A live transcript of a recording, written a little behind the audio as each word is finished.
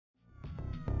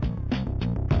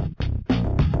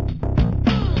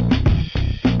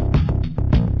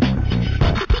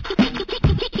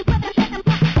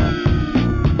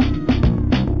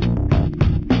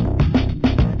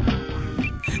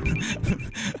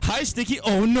Hi, Sticky.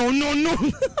 Oh, no, no, no.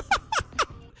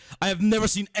 I have never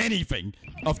seen anything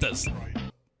of this.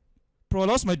 Bro, I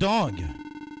lost my dog.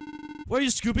 Where are you,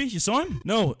 Scooby? You saw him?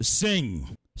 No,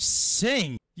 sing.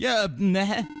 Sing. Yeah,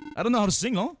 nah. I don't know how to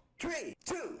sing, huh? 3,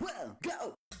 2, 1,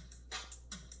 go!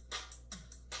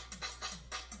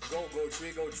 Go,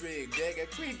 trick, dang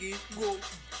it, tricky, go.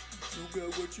 You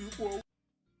get what you want.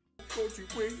 Go to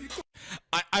crazy, go.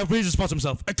 I really just spot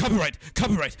himself. Copyright.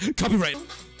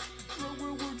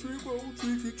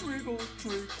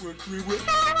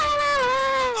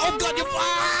 Oh god, you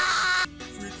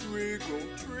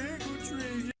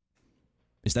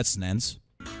Is that Snans?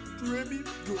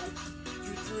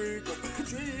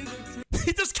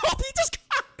 He just copied. He's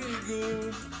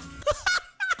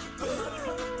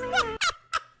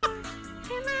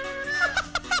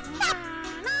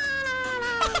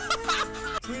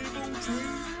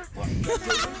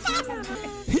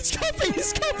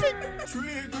coughing.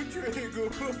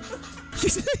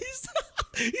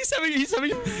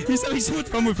 He's having so much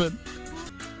fun with it.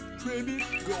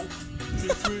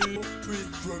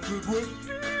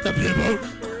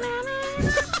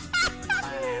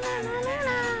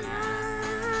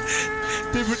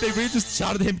 They really just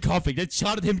shouted him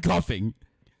coughing.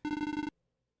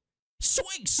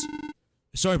 Swings!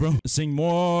 Sorry, bro. Sing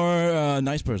more,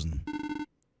 nice person.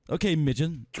 Okay,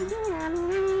 midget.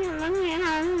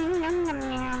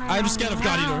 I'm scared of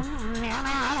God Eater.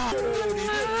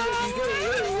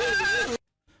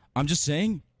 I'm just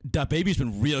saying, that baby's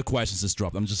been real quiet since this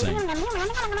dropped. I'm just saying.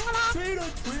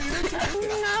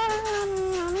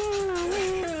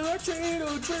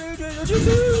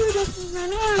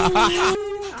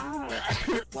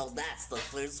 Well, that's the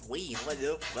first wheel.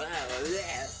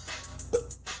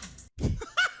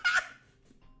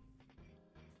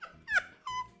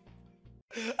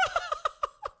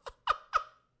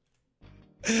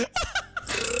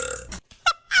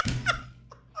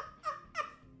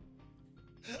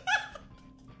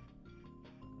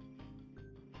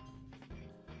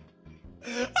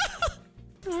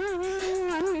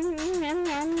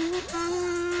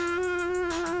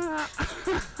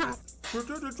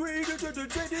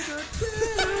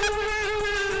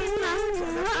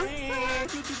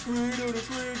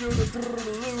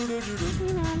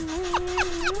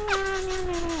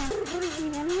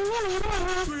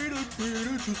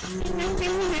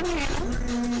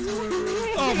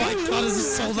 Oh my god, this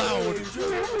is so loud.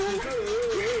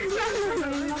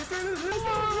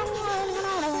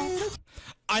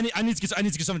 I need to get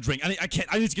something to drink. I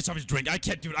need to get something to drink. I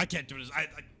can't do it. This.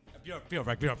 Be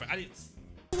right back. I need.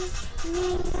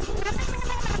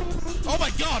 Oh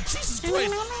my god, Jesus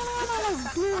Christ.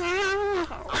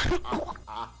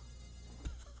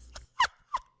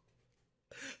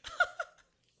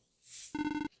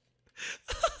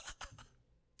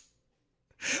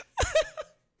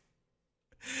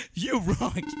 You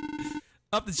rock.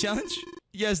 Up the challenge?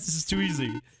 Yes, this is too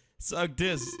easy. Suck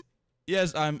this.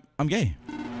 Yes, I'm gay.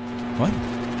 What?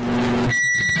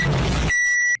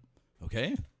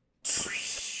 Okay.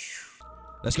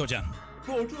 Let's go, Jan.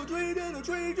 Oh,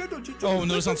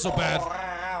 no, this sounds so bad.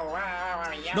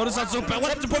 No, this sounds so bad. What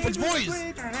happened to Perfect's voice?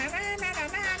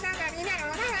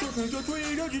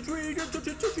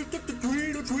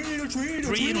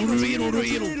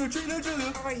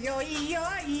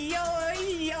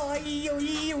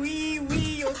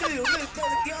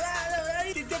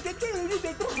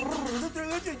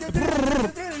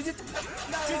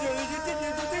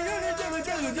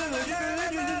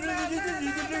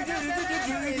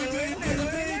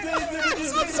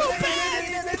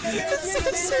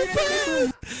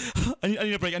 I need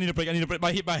a break.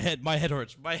 My head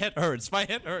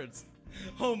hurts.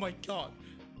 Oh my god.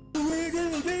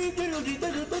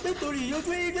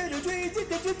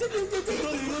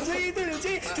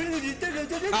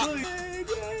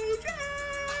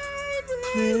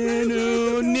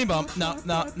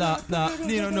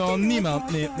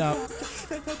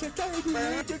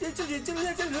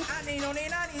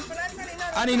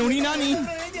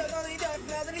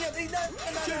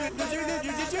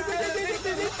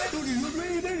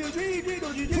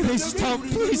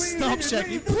 Please stop,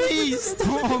 Shaggy. Please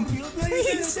stop.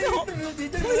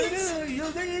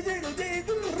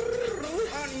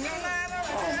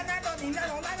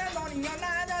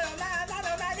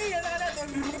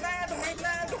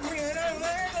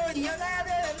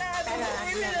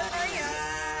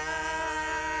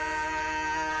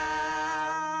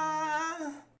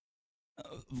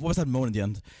 What was that moan at the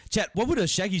end? Chat, what would a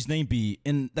Shaggy's name be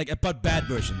in like a but bad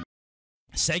version?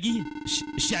 Shaggy?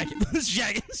 Shaggy.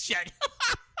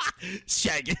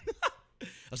 Shaggy. I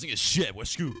was thinking shit, where's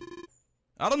Scoop?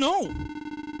 I don't know.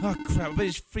 Oh crap, I'm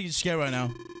pretty scared right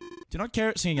now. Do not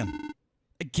care. Sing again.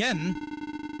 Again?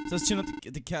 So let's tune up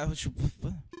the couch.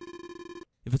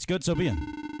 If it's good, so be it.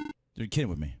 You're kidding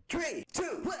with me. 3, 2,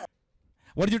 1.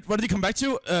 What did you come back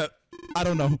to? I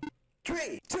don't know.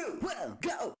 3, 2, 1,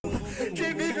 go.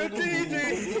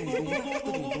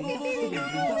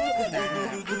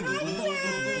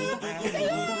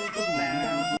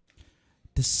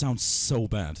 This sounds so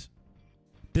bad.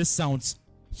 This sounds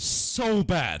so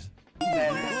bad.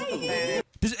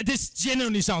 This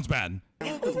genuinely sounds bad.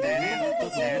 It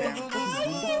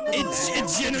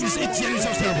genuinely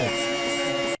sounds terrible.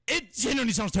 It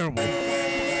genuinely sounds terrible.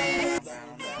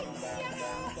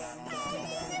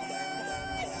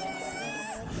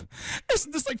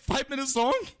 Isn't this like 5 minutes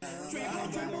long?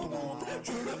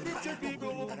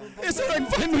 Is it like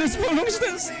 5 minutes long? What is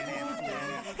this?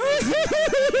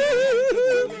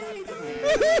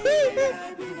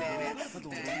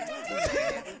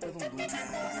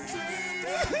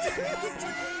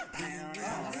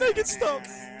 Make it stop.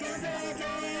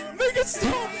 Make it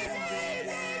stop.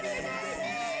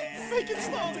 Make it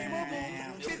stop.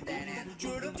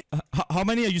 How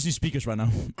many are using speakers right now?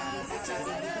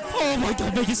 Oh my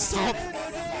god, make it stop.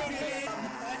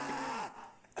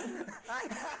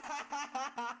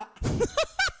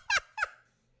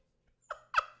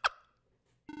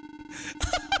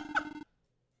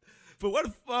 But what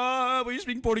if were you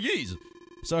speaking Portuguese?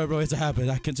 Sorry, bro, it's a habit.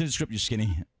 I continue to script you,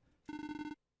 skinny.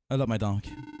 I love my dog.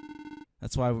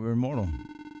 That's why we're immortal.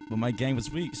 But my gang was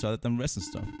weak, so I let them rest and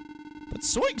stuff. But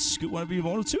Soink Scoot want to be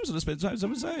immortal too, so let's spend time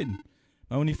inside.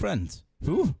 My only friend.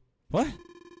 Who? What?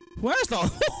 Who asked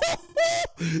that?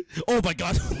 Oh my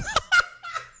god.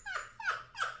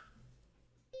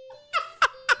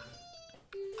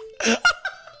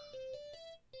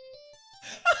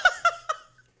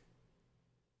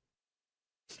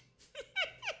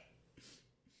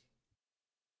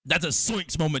 That's a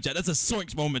Soinks moment, Chad. That's a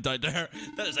Soinks moment right there.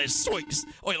 That is a Soinks.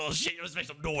 Oh, you little shit. Let's make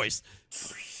some noise.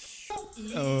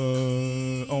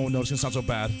 Oh no, it's gonna sound so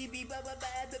bad.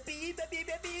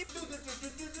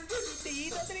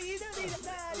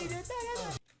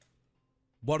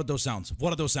 What are those sounds?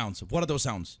 What are those sounds? What are those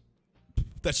sounds?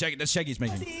 That's Shaggy's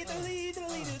making.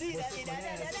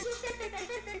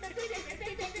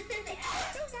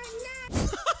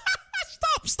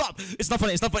 Stop! It's not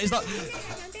funny. It's not funny. It's not.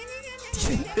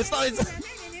 It's not.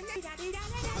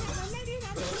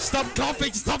 Stop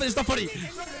coughing! Stop it! It's not funny.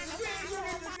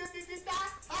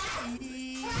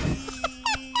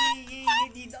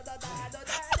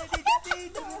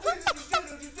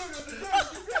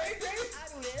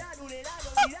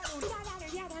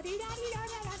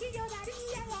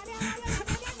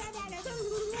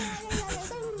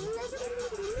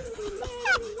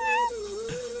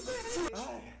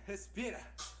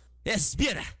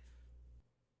 Espera.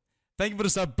 Thank you for the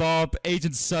sub, Bob.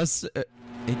 Agent Sus.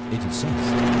 Agent Sus.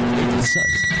 Agent Sus.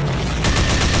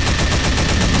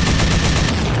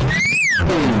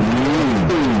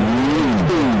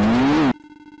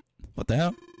 What the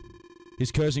hell?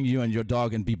 He's cursing you and your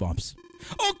dog and bebops.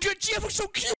 Oh, good, Jeff, so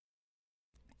cute.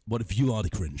 What if you are the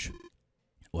cringe?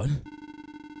 What?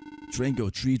 Train go,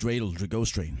 tree dreidel, go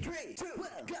strain. 3, 2, 1,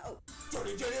 go.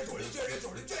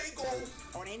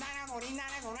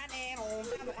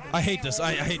 I hate this.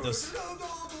 I hate this.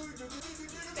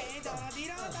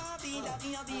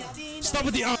 Stop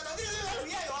with the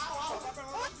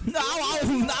No,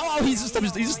 he's just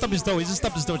stubbed his toe. He's just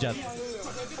stubbed his toe, Chad.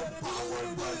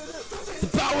 The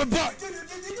power bar.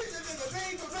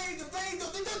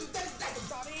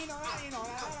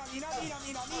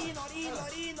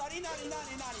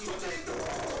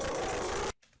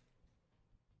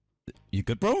 You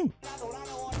good, bro?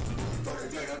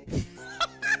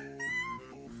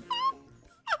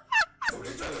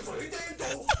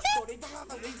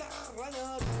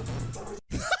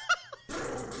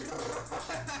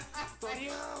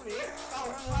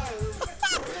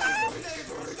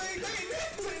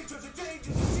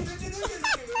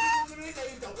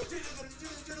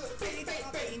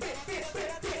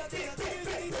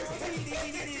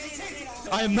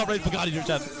 I am not ready for God in your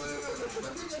chat.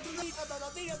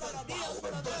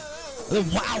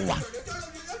 Wow.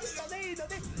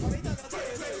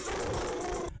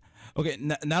 Okay,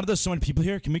 now that there's so many people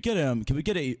here, can we get a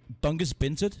Bungus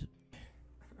Binted?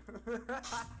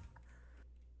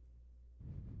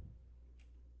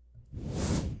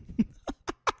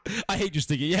 I hate you,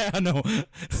 Sticky. Yeah, I know.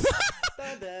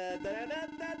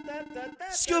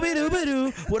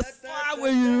 Scooby-Doo-Ba-Doo, what if I were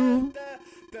you?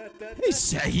 Hey,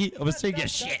 Shaggy, I was taking a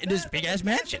shit in this big-ass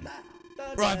mansion.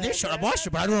 Bro, I've never shut up washer,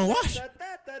 but I don't know what.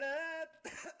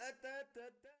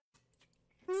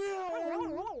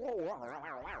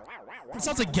 It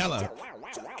sounds like Gala.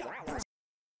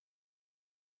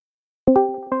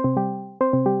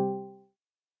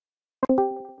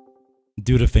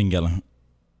 Do the thing, Gala.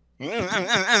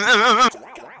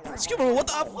 Excuse me, what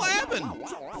happened?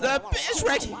 The bitch,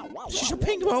 right? She's a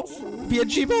pink bro.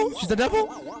 PNG bro. She's the devil.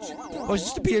 Oh,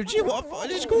 she's the PNG. What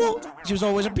is cool? She was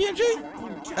always a PNG.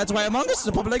 That's why Among Us is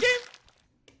a popular game.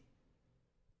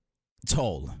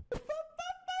 Toll.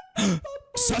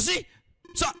 Sussy?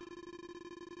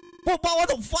 What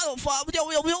the fuck?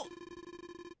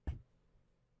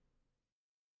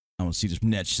 I want to see this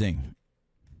netch sing.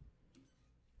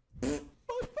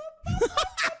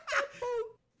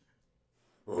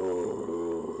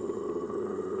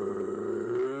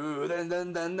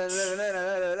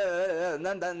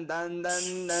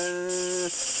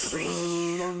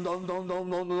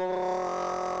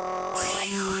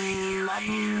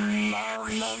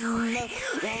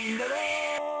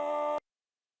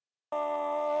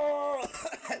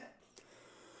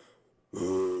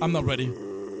 I'm not ready.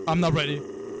 I'm not ready.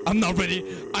 I'm not ready.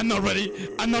 I'm not ready.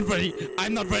 I'm not ready.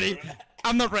 I'm not ready.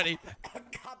 I'm not ready.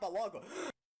 Cabalogo.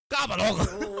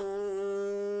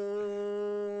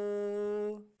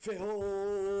 Feho.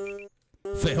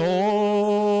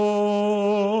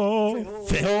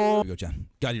 Here we go, John.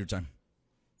 Got your time.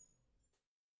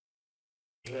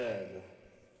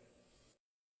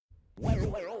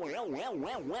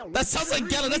 That sounds like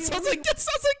Gala. That sounds like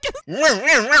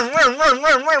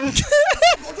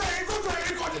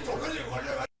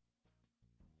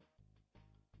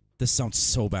This sounds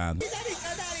so bad.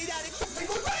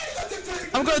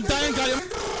 I'm gonna die and Gala.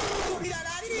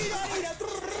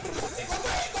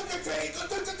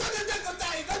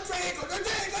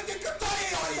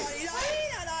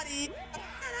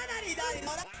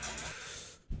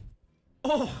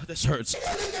 Oh, this hurts.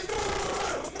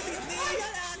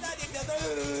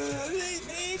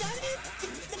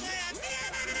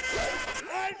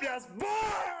 I'm just born.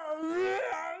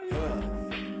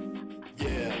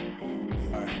 Yeah.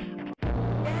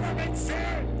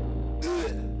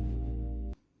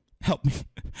 Help me.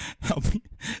 Help me.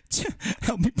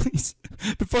 Help me, please.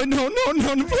 Before no,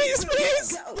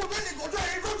 please.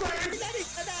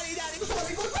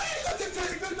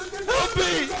 Help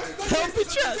me! Help me,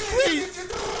 chat, please!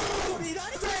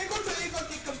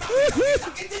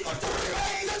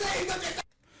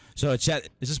 So, chat,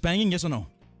 is this banging? Yes or no?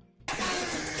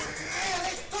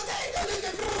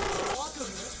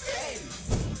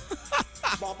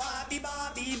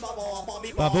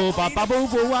 Babu, babu,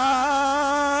 boo,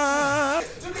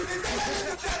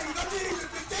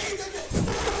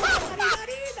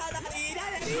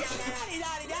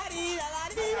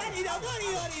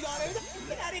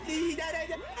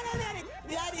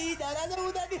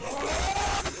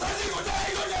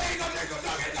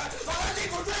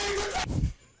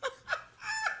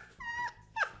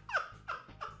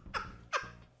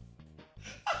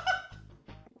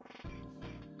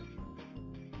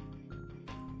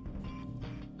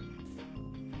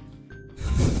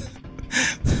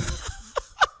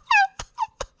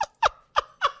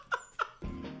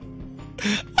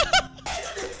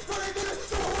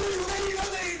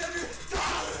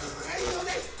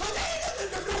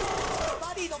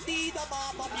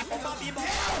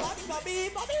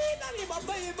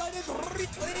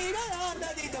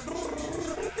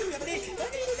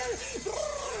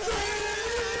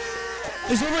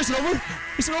 Is it over? Is it over?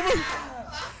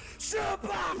 Is it over?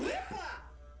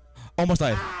 Almost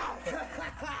died.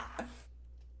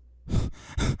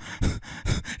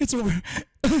 It's over.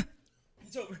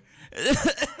 It's over.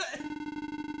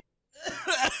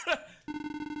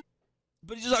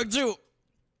 But he's like too.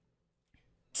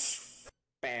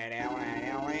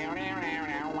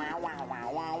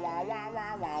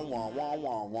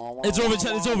 It's over,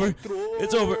 chat. It's over.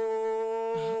 It's over.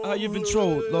 You've been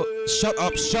trolled. Look, shut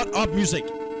up, music.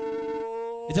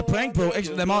 It's a prank, bro.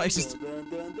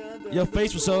 Your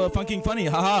face was so fucking funny,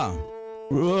 haha.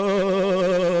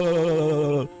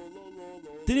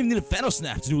 Didn't even need a Phantom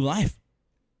Snap to do live.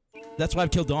 That's why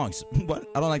I've killed dogs. What?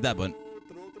 I don't like that, but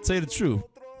tell you the truth.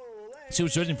 She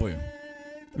was searching for you.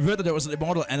 We heard that there was an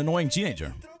immortal and annoying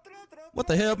teenager. What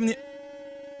the hell? And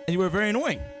you were very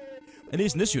annoying. At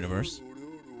least in this universe.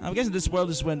 I'm guessing this world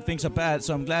is when things are bad,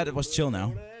 so I'm glad it was chill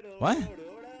now. What?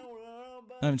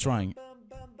 I'm trying.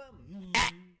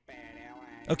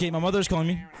 Okay, my mother is calling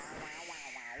me.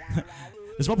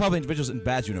 There's more powerful individuals in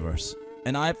Bad's universe.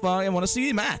 And I fucking want to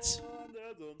see Matt.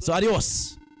 So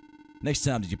adios. Next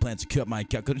time, did you plan to cut my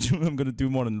cut? I'm gonna do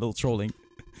more than a little trolling.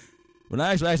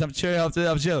 Relax, I'm chill,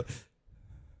 I'm chill.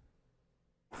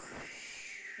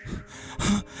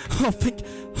 Oh, thank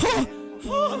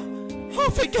oh,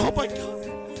 thank you, oh my god.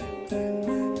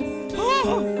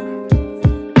 Oh.